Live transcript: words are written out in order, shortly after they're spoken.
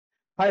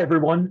Hi,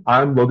 everyone.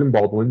 I'm Logan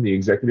Baldwin, the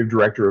executive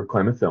director of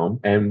Climate Film,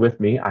 and with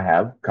me I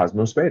have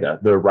Cosmo Spada,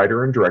 the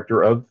writer and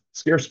director of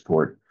Scare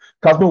Support.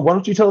 Cosmo, why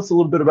don't you tell us a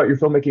little bit about your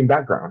filmmaking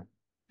background?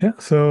 Yeah,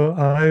 so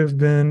I've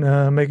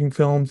been making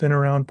films in and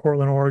around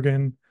Portland,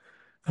 Oregon,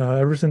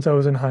 ever since I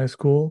was in high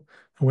school.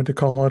 I went to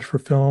college for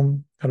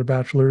film, got a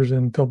bachelor's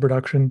in film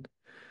production,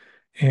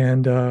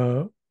 and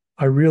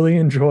I really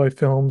enjoy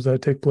films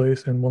that take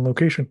place in one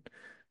location.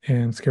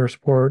 And Scare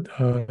Sport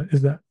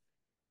is that.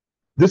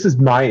 This is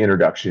my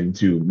introduction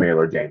to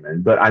Mailer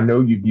Damon, but I know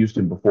you've used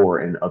him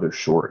before in other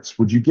shorts.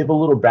 Would you give a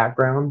little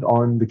background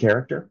on the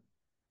character?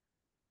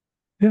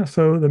 Yeah,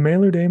 so the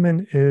mailer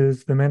daemon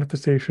is the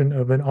manifestation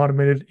of an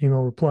automated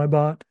email reply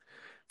bot.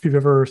 If you've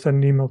ever sent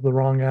an email to the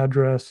wrong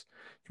address,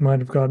 you might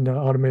have gotten an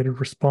automated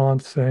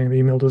response saying the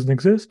email doesn't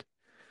exist.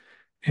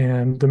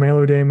 And the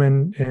mailer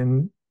daemon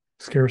in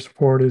Scare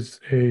Support is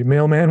a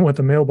mailman with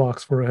a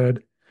mailbox for a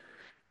head.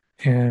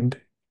 And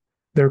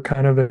they're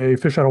kind of a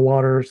fish out of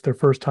water. It's their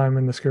first time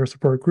in the Scare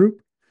Support group.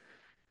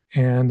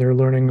 And they're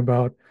learning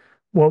about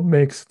what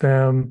makes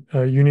them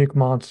a unique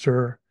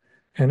monster.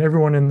 And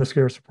everyone in the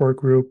Scare Support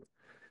group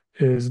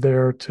is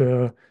there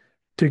to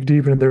dig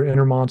deep into their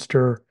inner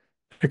monster,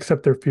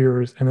 accept their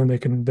fears, and then they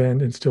can then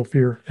instill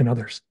fear in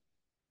others.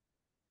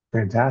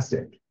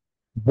 Fantastic.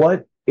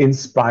 What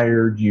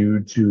inspired you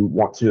to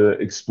want to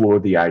explore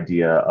the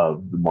idea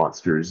of the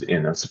monsters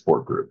in a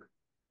support group?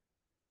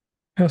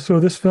 Yeah, so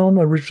this film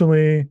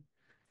originally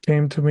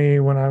came to me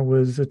when I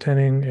was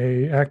attending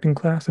a acting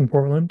class in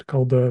Portland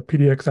called the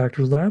PDX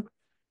Actors Lab.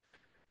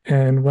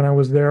 And when I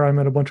was there, I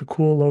met a bunch of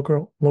cool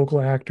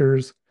local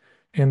actors,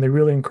 and they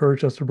really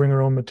encouraged us to bring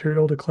our own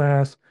material to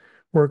class,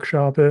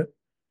 workshop it.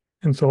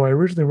 And so I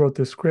originally wrote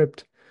this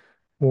script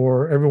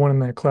for everyone in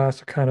that class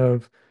to kind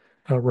of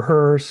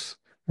rehearse,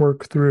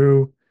 work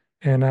through,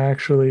 and I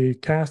actually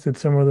casted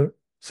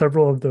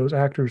several of those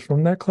actors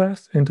from that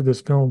class into this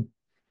film.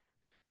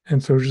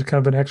 And so it's just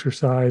kind of an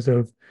exercise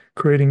of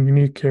creating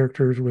unique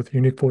characters with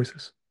unique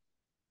voices.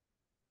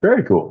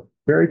 Very cool.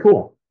 Very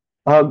cool.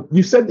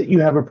 You said that you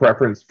have a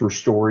preference for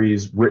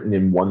stories written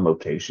in one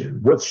location.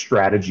 What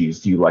strategies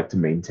do you like to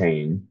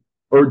maintain,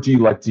 or do you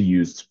like to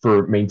use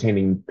for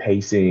maintaining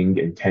pacing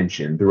and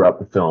tension throughout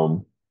the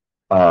film,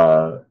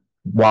 uh,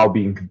 while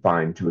being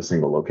confined to a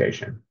single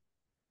location?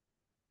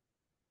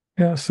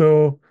 Yeah,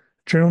 so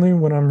generally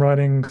when I'm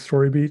writing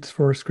story beats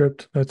for a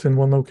script that's in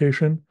one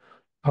location,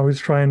 I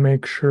always try and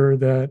make sure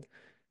that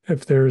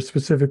if there's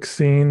specific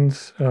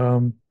scenes,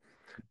 that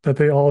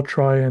they all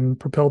try and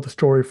propel the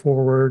story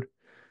forward.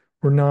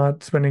 We're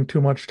not spending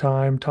too much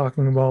time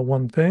talking about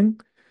one thing.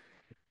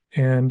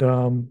 And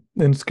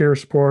in Scare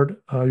Sport,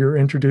 you're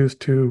introduced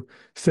to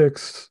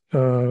six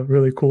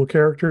really cool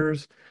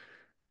characters,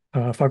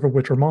 five of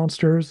which are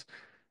monsters.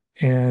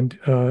 And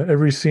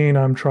every scene,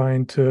 I'm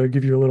trying to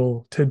give you a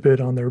little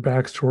tidbit on their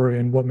backstory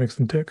and what makes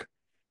them tick.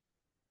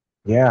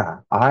 Yeah,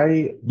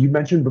 you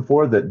mentioned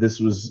before that this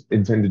was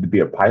intended to be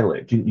a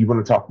pilot. You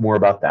want to talk more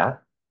about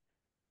that?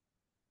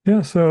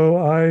 Yeah, so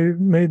I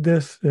made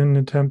this in an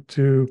attempt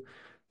to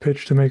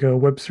pitch to make a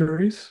web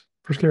series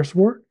for Scare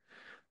Sport.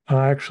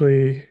 I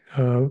actually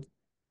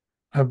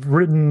I've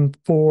written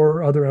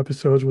four other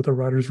episodes with a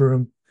writer's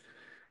room,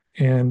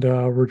 and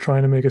we're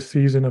trying to make a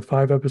season of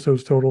five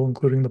episodes total,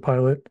 including the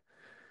pilot.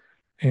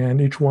 And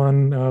each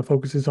one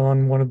focuses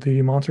on one of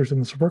the monsters in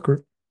the support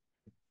group.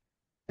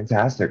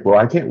 Fantastic. Well,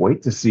 I can't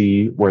wait to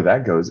see where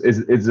that goes.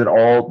 Is it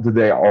all? Do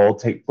they all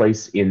take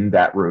place in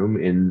that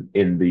room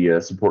in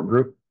the support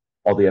group?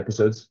 All the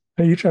episodes?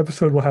 Each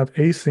episode will have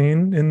a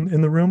scene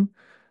in the room,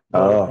 but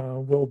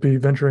Oh, we'll be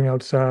venturing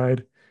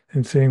outside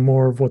and seeing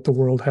more of what the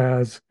world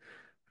has.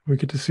 We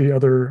get to see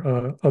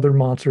other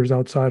monsters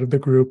outside of the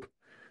group.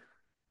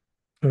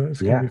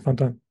 It's going to be yeah. a fun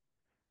time.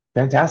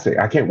 Fantastic.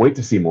 I can't wait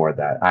to see more of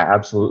that. I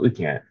absolutely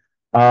can't.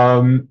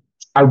 Um,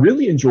 I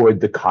really enjoyed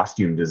the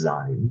costume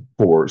design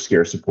for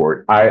Scare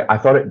Support. I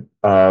thought it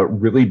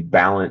really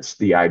balanced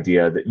the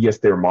idea that yes,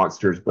 they're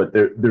monsters, but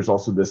there's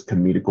also this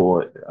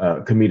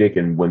comedic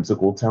and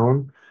whimsical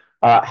tone.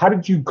 How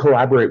did you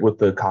collaborate with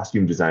the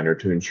costume designer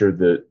to ensure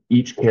that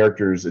each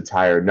character's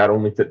attire not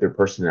only fit their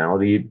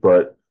personality,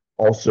 but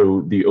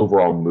also the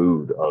overall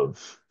mood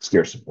of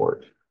Scare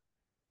Support?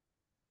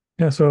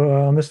 Yeah, so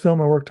on this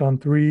film, I worked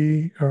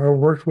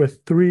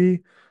with three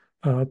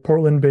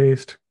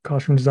Portland-based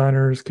costume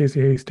designers,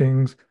 Casey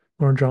Hastings,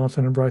 Lauren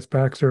Johnson, and Bryce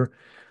Baxter.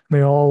 And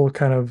they all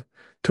kind of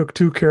took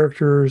two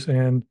characters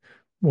and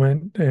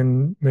went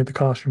and made the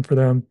costume for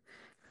them.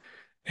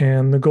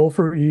 And the goal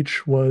for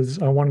each was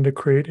I wanted to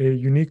create a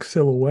unique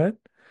silhouette.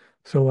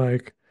 So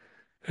like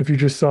if you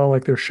just saw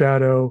like their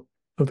shadow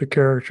of the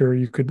character,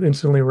 you could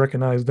instantly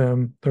recognize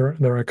them. They're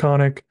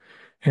iconic,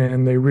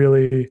 and they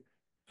really,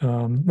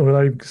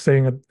 without even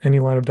saying any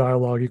line of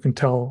dialogue, you can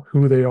tell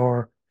who they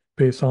are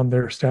based on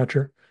their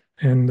stature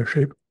and their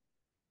shape.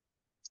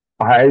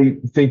 I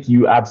think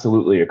you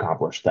absolutely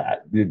accomplished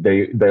that.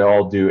 They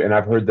all do, and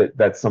I've heard that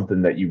that's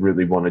something that you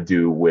really want to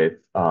do with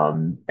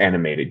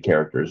animated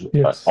characters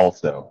Yes.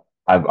 also.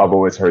 I've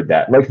always heard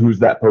that. Like, who's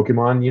that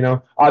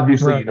Pokemon?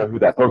 Obviously you Right. know who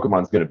that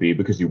Pokemon's going to be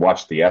because you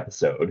watched the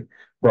episode.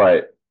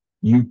 But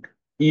you,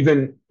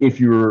 even if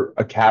you're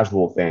a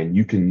casual fan,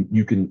 you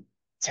can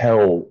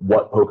tell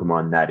what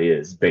Pokemon that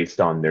is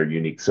based on their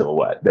unique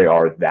silhouette. They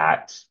are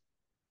that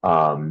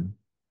um,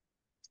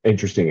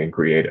 interesting and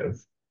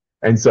creative.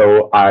 And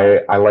so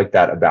I like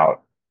that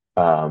about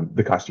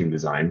the costume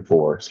design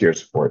for Scare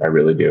Support. I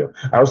really do.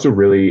 I also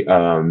really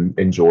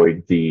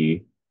enjoyed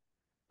the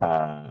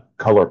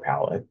color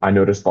palette. I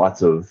noticed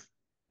lots of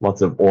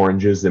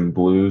oranges and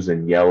blues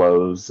and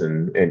yellows,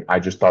 and I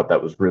just thought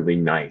that was really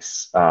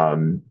nice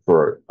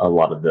for a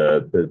lot of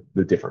the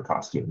different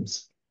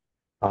costumes.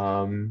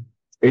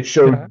 It Yeah,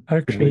 showed to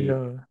actually,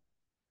 me.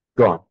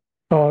 Go on.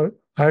 uh,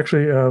 I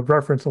actually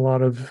reference a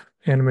lot of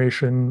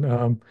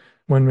animation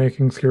when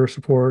making Scare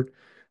Support.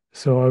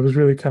 So I was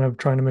really kind of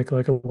trying to make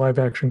like a live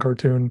action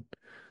cartoon,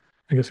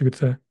 I guess you could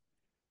say.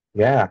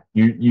 Yeah,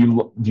 you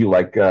do you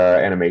like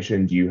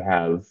animation? Do you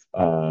have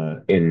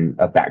in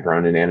a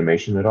background in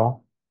animation at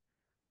all,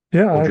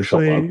 Yeah, or just a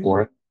love actually,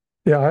 for it?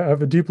 yeah, I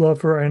have a deep love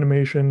for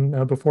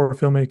animation. Before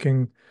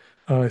filmmaking,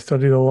 I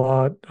studied a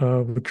lot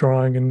with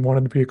drawing and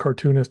wanted to be a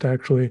cartoonist,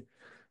 actually.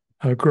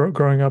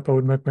 Growing up, I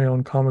would make my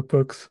own comic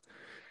books.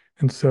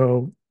 And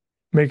so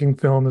making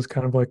film is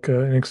kind of like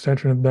an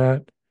extension of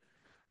that.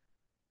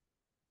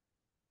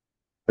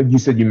 You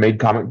said you made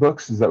comic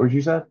books. Is that what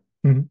you said?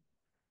 Mhm.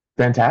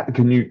 Fantastic.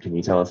 Can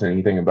you tell us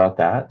anything about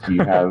that? Do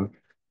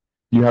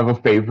you have a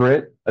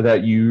favorite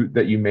that you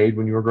made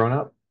when you were growing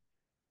up?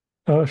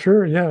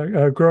 Sure,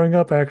 yeah. Growing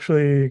up, I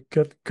actually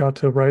got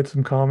to write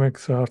some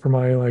comics for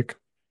my like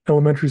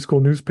elementary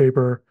school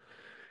newspaper,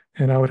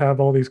 and I would have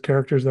all these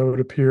characters that would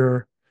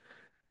appear.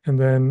 And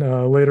then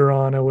later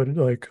on, I would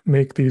like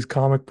make these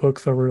comic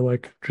books that were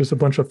like just a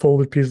bunch of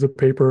folded pieces of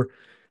paper,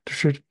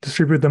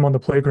 distribute them on the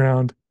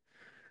playground.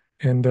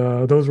 And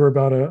those were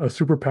about a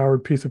super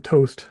powered piece of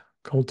toast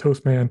called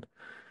Toast Man.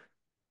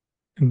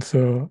 And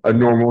so, A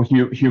normal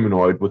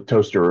humanoid with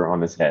toaster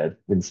on his head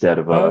instead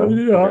of a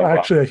robot.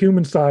 actually, a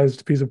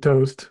human-sized piece of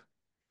toast.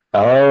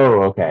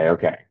 Oh, okay,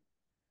 okay.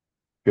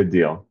 Good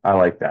deal. I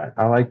like that.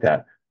 I like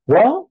that.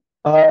 Well,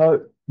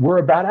 we're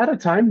about out of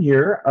time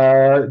here.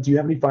 Do you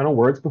have any final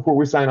words before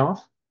we sign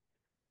off?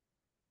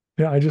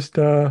 Yeah, I just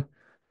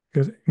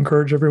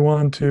encourage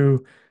everyone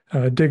to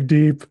dig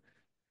deep,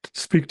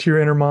 speak to your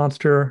inner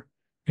monster,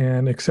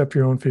 and accept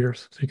your own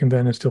fears so you can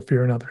then instill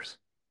fear in others.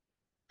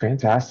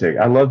 Fantastic.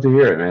 I love to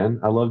hear it, man.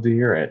 I love to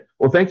hear it.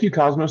 Well, thank you,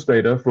 Cosmo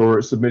Spada, for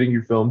submitting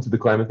your film to the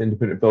Klamath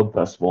Independent Film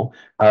Festival.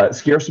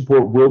 Scare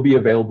Support will be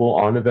available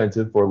on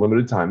Eventive for a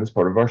limited time as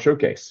part of our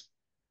showcase.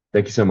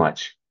 Thank you so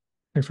much.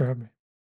 Thanks for having me.